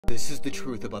This is the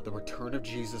truth about the return of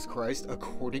Jesus Christ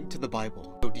according to the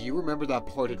Bible. So do you remember that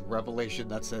part in Revelation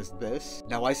that says this?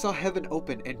 Now I saw heaven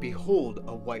open, and behold,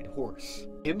 a white horse.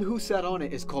 Him who sat on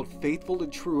it is called Faithful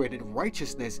and True, and in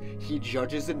righteousness he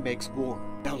judges and makes war.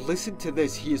 Now listen to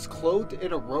this. He is clothed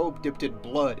in a robe dipped in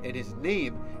blood, and his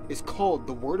name is called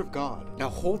the Word of God. Now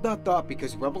hold that thought,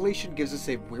 because Revelation gives us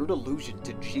a weird allusion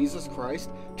to Jesus Christ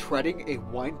treading a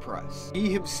winepress.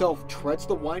 He himself treads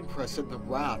the winepress in the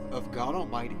wrath of God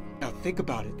Almighty. Now think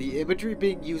about it. The imagery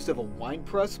being used of a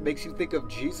winepress makes you think of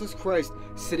Jesus Christ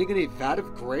sitting in a vat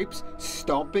of grapes,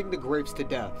 stomping the grapes to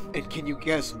death. And can you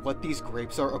guess what these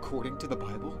grapes are according to the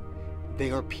Bible?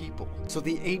 They are people. So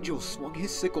the angel swung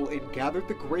his sickle and gathered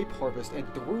the grape harvest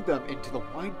and threw them into the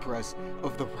winepress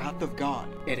of the wrath of God.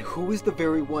 And who is the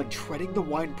very one treading the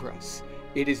winepress?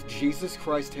 It is Jesus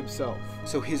Christ himself.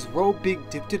 So his robe being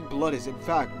dipped in blood is in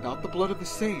fact not the blood of the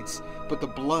saints, but the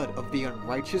blood of the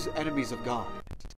unrighteous enemies of God.